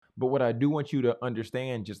But what I do want you to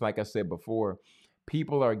understand, just like I said before,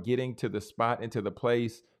 people are getting to the spot and to the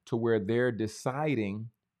place to where they're deciding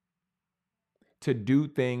to do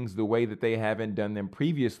things the way that they haven't done them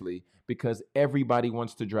previously because everybody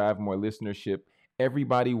wants to drive more listenership.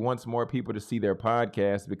 Everybody wants more people to see their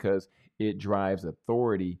podcast because it drives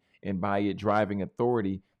authority. And by it driving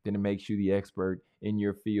authority, then it makes you the expert in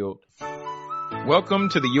your field. Welcome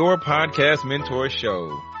to the Your Podcast Mentor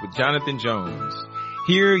Show with Jonathan Jones.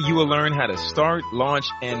 Here you will learn how to start, launch,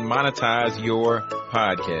 and monetize your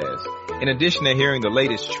podcast. In addition to hearing the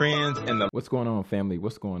latest trends and what's going on, family?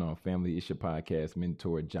 What's going on, family? It's your podcast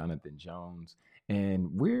mentor, Jonathan Jones,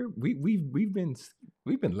 and we've been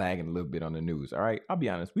lagging a little bit on the news. All right, I'll be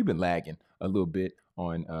honest, we've been lagging a little bit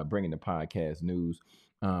on bringing the podcast news,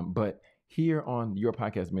 but here on Your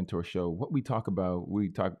Podcast Mentor Show, what we talk about, we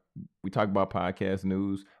talk about podcast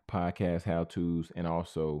news, podcast how-tos, and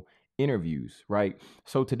also interviews, right?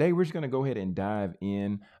 So today we're just going to go ahead and dive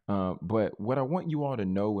in. But what I want you all to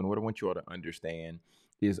know and what I want you all to understand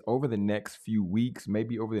is over the next few weeks,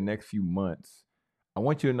 maybe over the next few months, I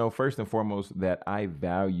want you to know first and foremost that I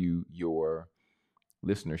value your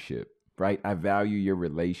listenership, right? I value your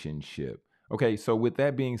relationship. Okay, so with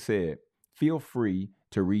that being said, feel free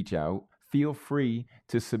to reach out. Feel free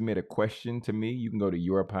to submit a question to me. You can go to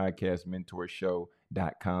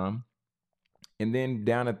yourpodcastmentorshow.com. And then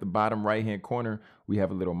down at the bottom right-hand corner, we have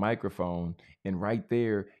a little microphone. And right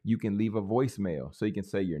there, you can leave a voicemail. So you can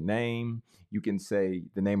say your name. You can say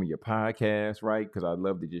the name of your podcast, right? Because I'd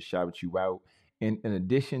love to just shout you out. And in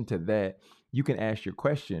addition to that, you can ask your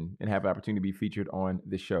question and have an opportunity to be featured on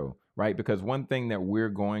the show, right? Because one thing that we're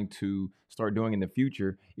going to start doing in the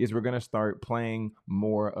future is we're going to start playing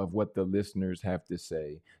more of what the listeners have to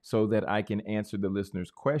say so that I can answer the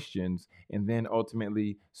listeners' questions. And then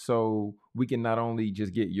ultimately, so we can not only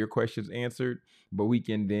just get your questions answered, but we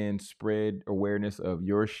can then spread awareness of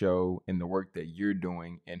your show and the work that you're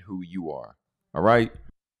doing and who you are. All right.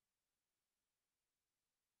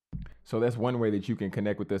 So that's one way that you can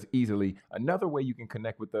connect with us easily. Another way you can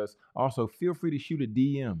connect with us, also feel free to shoot a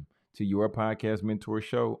DM to Your Podcast Mentor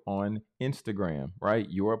Show on Instagram, right?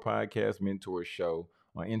 Your Podcast Mentor Show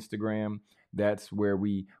on Instagram. That's where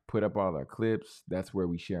we put up all our clips. That's where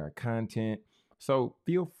we share our content. So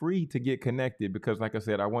feel free to get connected because, like I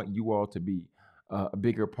said, I want you all to be a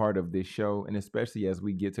bigger part of this show. And especially as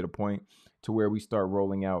we get to the point to where we start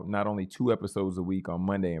rolling out not only 2 episodes a week on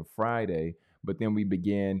Monday and Friday, but then we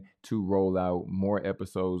began to roll out more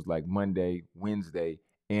episodes like Monday, Wednesday,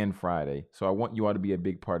 and Friday. So I want you all to be a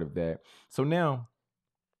big part of that. So now,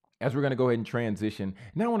 as we're going to go ahead and transition,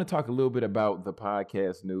 now I want to talk a little bit about the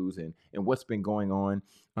podcast news and what's been going on,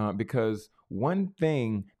 because one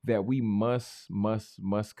thing that we must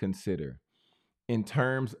consider in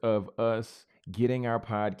terms of us getting our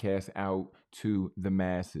podcast out to the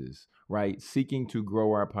masses, right? Seeking to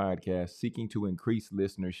grow our podcast, seeking to increase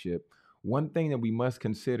listenership. One thing that we must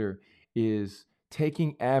consider is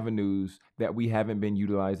taking avenues that we haven't been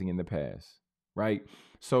utilizing in the past, right?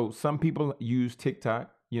 So some people use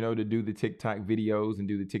TikTok, to do the TikTok videos and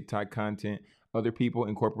do the TikTok content. Other people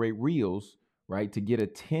incorporate reels, right, to get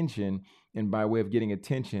attention. And by way of getting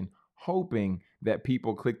attention, hoping that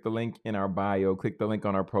people click the link in our bio, click the link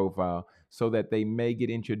on our profile so that they may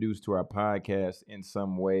get introduced to our podcast in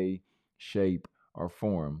some way, shape, or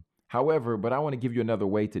form. However, but I want to give you another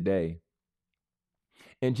way today.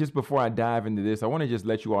 And just before I dive into this, I want to just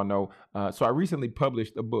let you all know. So I recently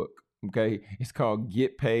published a book. Okay. It's called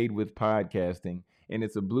Get Paid with Podcasting. And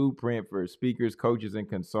it's a blueprint for speakers, coaches, and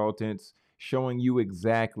consultants showing you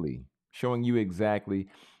exactly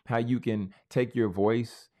how you can take your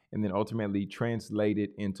voice and then ultimately translate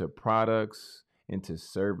it into products, into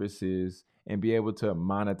services, and be able to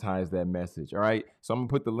monetize that message. All right. So I'm going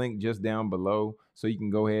to put the link just down below so you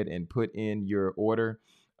can go ahead and put in your order.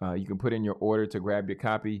 You can put in your order to grab your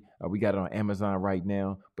copy. We got it on Amazon right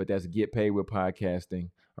now, but that's Get Paid with Podcasting.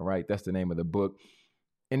 All right. That's the name of the book.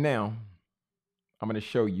 And now I'm going to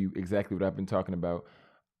show you exactly what I've been talking about.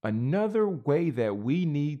 Another way that we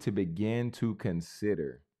need to begin to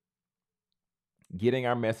consider getting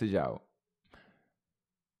our message out,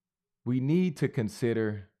 we need to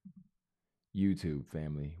consider YouTube,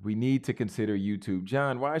 family. We need to consider YouTube.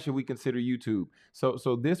 John, why should we consider YouTube?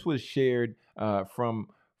 So this was shared from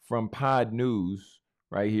Pod News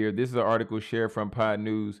right here. This is an article shared from Pod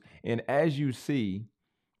News. And as you see,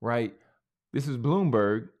 right, this is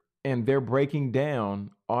Bloomberg, and they're breaking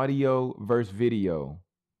down audio versus video,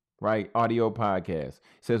 right? Audio podcast. It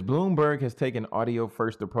says Bloomberg has taken audio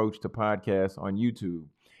first approach to podcasts on YouTube.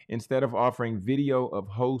 Instead of offering video of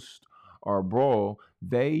host or brawl,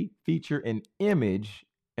 they feature an image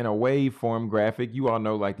and a waveform graphic. You all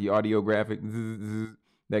know, like the audio graphic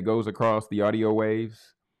that goes across the audio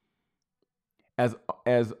waves as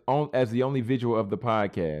as the only visual of the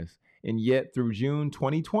podcast. And yet through June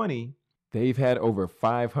 2020, they've had over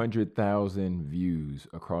 500,000 views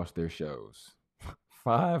across their shows.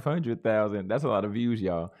 500,000. That's a lot of views,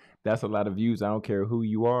 y'all. That's a lot of views. I don't care who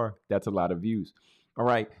you are. That's a lot of views. All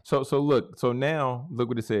right. So look. So now look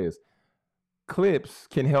what it says. Clips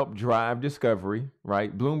can help drive discovery,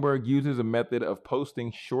 right? Bloomberg uses a method of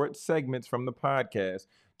posting short segments from the podcast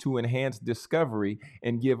to enhance discovery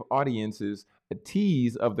and give audiences a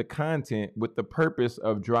tease of the content with the purpose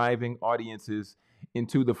of driving audiences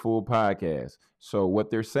into the full podcast. So what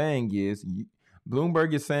they're saying is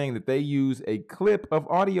Bloomberg is saying that they use a clip of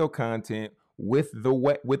audio content with the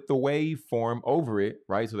waveform over it,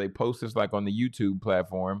 right? So they post this like on the YouTube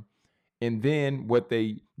platform. And then what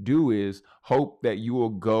they do is hope that you will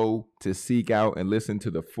go to seek out and listen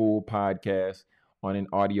to the full podcast on an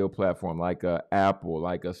audio platform like a Apple,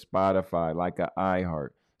 like a Spotify, like a iHeart,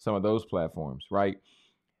 some of those platforms, right?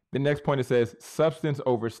 The next point, it says substance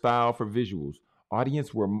over style for visuals.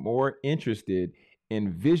 Audience were more interested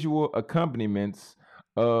in visual accompaniments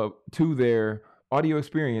to their audio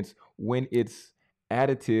experience when it's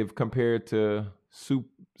additive compared to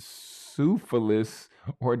superfluous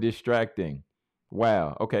or distracting.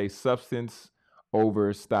 Wow. Okay. Substance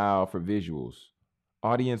over style for visuals.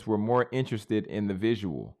 Audience were more interested in the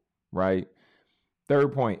visual, right?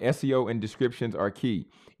 Third point, SEO and descriptions are key.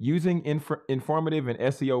 Using informative and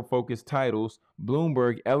SEO focused titles,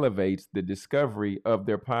 Bloomberg elevates the discovery of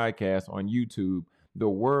their podcast on YouTube, the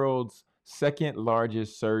world's second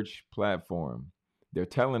largest search platform. They're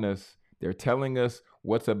telling us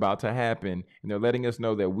what's about to happen, and they're letting us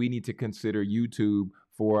know that we need to consider YouTube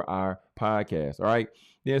for our podcast. All right.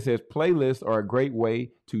 Then it says playlists are a great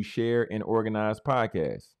way to share and organize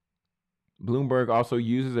podcasts. Bloomberg also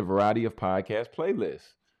uses a variety of podcast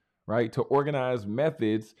playlists, right, to organize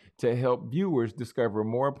methods to help viewers discover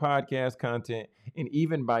more podcast content, and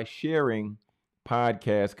even by sharing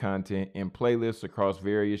podcast content and playlists across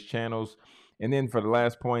various channels. And then for the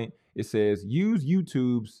last point, it says use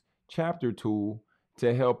YouTube's chapter tool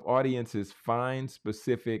to help audiences find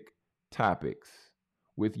specific topics.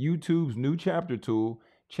 With YouTube's new chapter tool,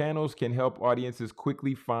 channels can help audiences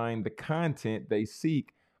quickly find the content they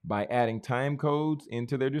seek by adding time codes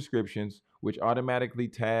into their descriptions, which automatically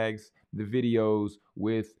tags the videos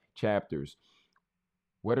with chapters.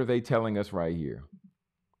 What are they telling us right here?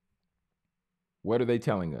 What are they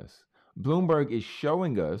telling us? Bloomberg is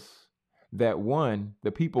showing us that one,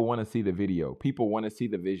 the people want to see the video. People want to see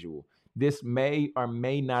the visual. This may or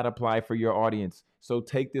may not apply for your audience, so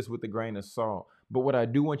take this with a grain of salt. But what I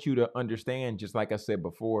do want you to understand, just like I said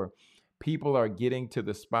before, people are getting to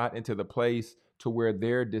the spot and to the place to where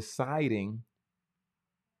they're deciding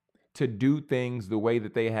to do things the way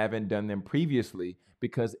that they haven't done them previously,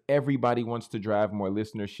 because everybody wants to drive more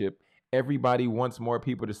listenership. Everybody wants more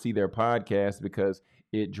people to see their podcast because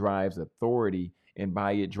it drives authority. And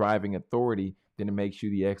by it driving authority, then it makes you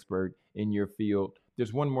the expert in your field.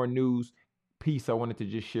 There's one more news piece I wanted to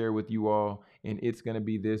just share with you all, and it's going to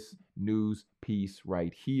be this news piece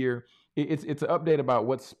right here. It's an update about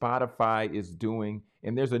what Spotify is doing,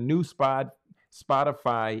 and there's a new Spotify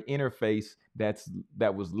interface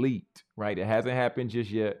that was leaked, right? It hasn't happened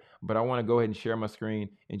just yet, but I want to go ahead and share my screen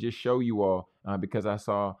and just show you all because I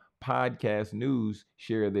saw Podcast News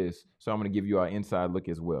share this, so I'm going to give you our inside look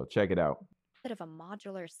as well. Check it out. Of a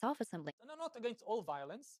modular self-assembly. No, not against all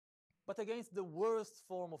violence, but against the worst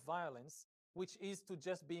form of violence, which is to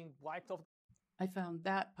just being wiped off. I found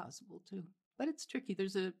that possible too, but it's tricky.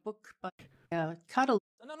 There's a book by Cuddle.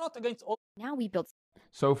 No, not against all. Now we build.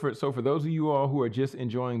 So for those of you all who are just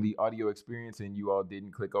enjoying the audio experience and you all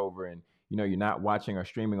didn't click over and you're not watching or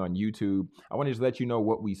streaming on YouTube, I want to just let you know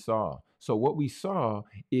what we saw. So what we saw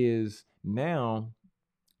is now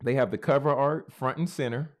they have the cover art front and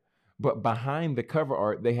center. But behind the cover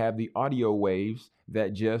art, they have the audio waves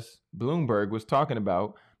that just Bloomberg was talking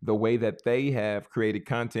about, the way that they have created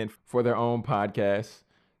content for their own podcasts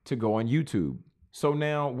to go on YouTube. So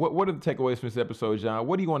now, what are the takeaways from this episode, John?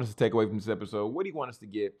 What do you want us to take away from this episode? What do you want us to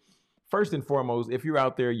get? First and foremost, if you're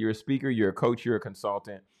out there, you're a speaker, you're a coach, you're a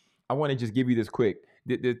consultant, I want to just give you this quick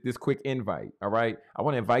invite, all right? I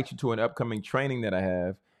want to invite you to an upcoming training that I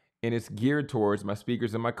have, and it's geared towards my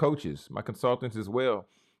speakers and my coaches, my consultants as well.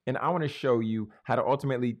 And I want to show you how to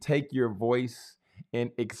ultimately take your voice and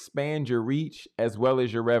expand your reach as well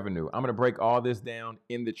as your revenue. I'm going to break all this down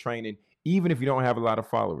in the training, even if you don't have a lot of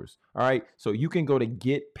followers. All right. So you can go to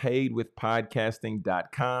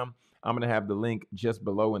getpaidwithpodcasting.com. I'm going to have the link just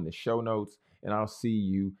below in the show notes. and I'll see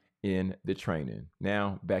you in the training.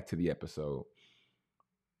 Now, back to the episode.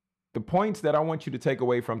 The points that I want you to take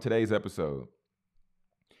away from today's episode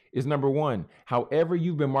is number one, however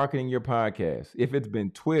you've been marketing your podcast, if it's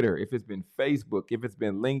been Twitter, if it's been Facebook, if it's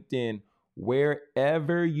been LinkedIn,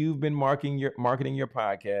 wherever you've been marketing your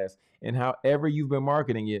podcast and however you've been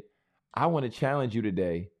marketing it, I want to challenge you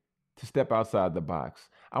today to step outside the box.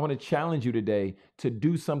 I want to challenge you today to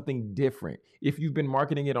do something different. If you've been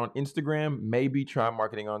marketing it on Instagram, maybe try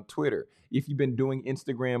marketing on Twitter. If you've been doing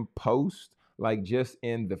Instagram posts, like just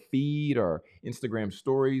in the feed or Instagram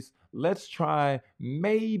stories, let's try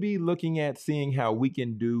maybe looking at seeing how we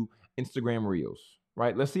can do Instagram Reels,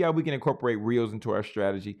 right? Let's see how we can incorporate Reels into our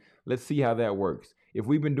strategy. Let's see how that works. If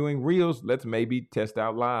we've been doing Reels, let's maybe test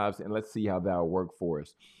out Lives and let's see how that'll work for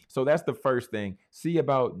us. So that's the first thing. See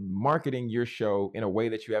about marketing your show in a way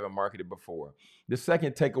that you haven't marketed before. The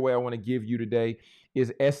second takeaway I want to give you today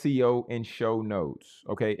is SEO and show notes.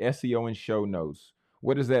 Okay, SEO and show notes.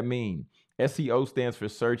 What does that mean? SEO stands for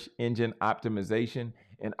search engine optimization.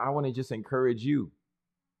 And I want to just encourage you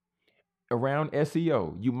around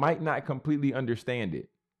SEO. You might not completely understand it,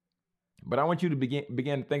 but I want you to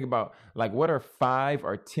begin to think about like what are 5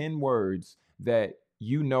 or 10 words that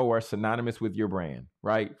you know are synonymous with your brand,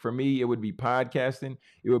 right? For me, it would be podcasting.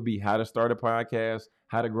 It would be how to start a podcast,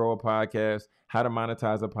 how to grow a podcast, how to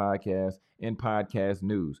monetize a podcast, and podcast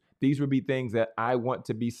news. These would be things that I want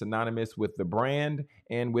to be synonymous with the brand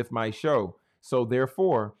and with my show. So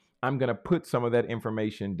therefore, I'm going to put some of that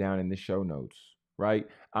information down in the show notes, right?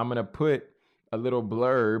 I'm going to put a little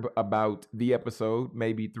blurb about the episode,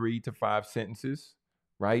 maybe 3 to 5 sentences,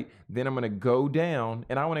 right? Then I'm going to go down,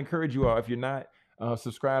 and I want to encourage you all, if you're not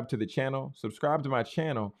subscribed to the channel, subscribe to my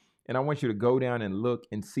channel, and I want you to go down and look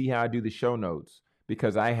and see how I do the show notes,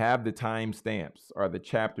 because I have the timestamps or the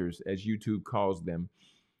chapters as YouTube calls them.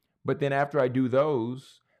 But then after I do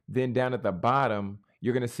those, then down at the bottom,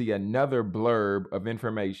 you're going to see another blurb of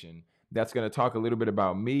information that's going to talk a little bit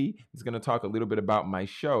about me. It's going to talk a little bit about my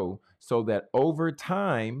show, so that over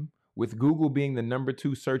time, with Google being the number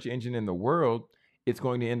 2 search engine in the world, it's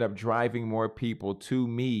going to end up driving more people to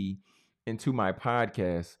me and to my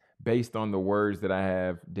podcast based on the words that I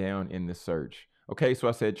have down in the search. Okay, so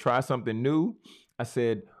I said, try something new. I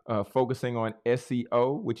said, focusing on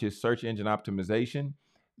SEO, which is search engine optimization,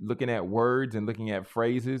 looking at words and looking at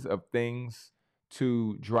phrases of things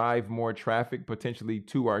to drive more traffic potentially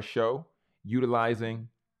to our show, utilizing,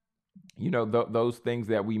 those things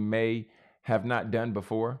that we may have not done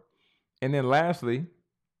before. And then lastly,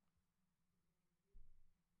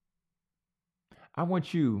 I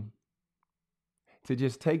want you to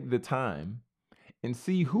just take the time and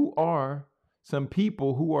see who are some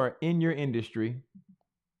people who are in your industry,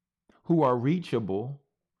 who are reachable,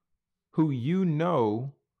 who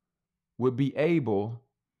would be able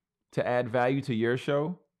to add value to your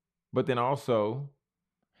show, but then also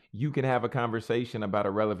you can have a conversation about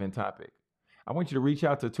a relevant topic. I want you to reach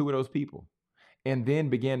out to 2 of those people and then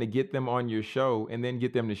begin to get them on your show and then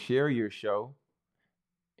get them to share your show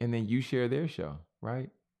and then you share their show, right?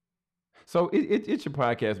 So it's your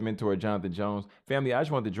podcast mentor, Jonathan Jones. Family, I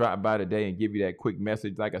just wanted to drop by today and give you that quick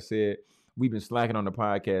message. Like I said, we've been slacking on the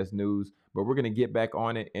podcast news, but we're going to get back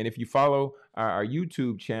on it. And if you follow our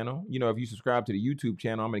YouTube channel, if you subscribe to the YouTube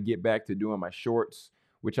channel, I'm going to get back to doing my shorts,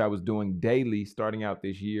 which I was doing daily starting out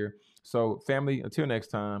this year. So family, until next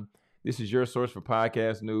time, this is your source for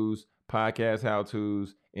podcast news, podcast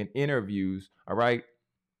how-tos, and interviews. All right.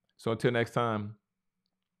 So until next time,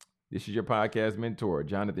 this is your podcast mentor,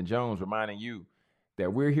 Jonathan Jones, reminding you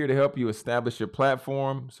that we're here to help you establish your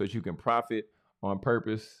platform so that you can profit on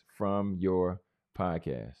purpose from your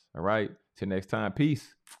podcast. All right. Till next time,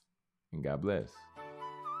 peace and God bless.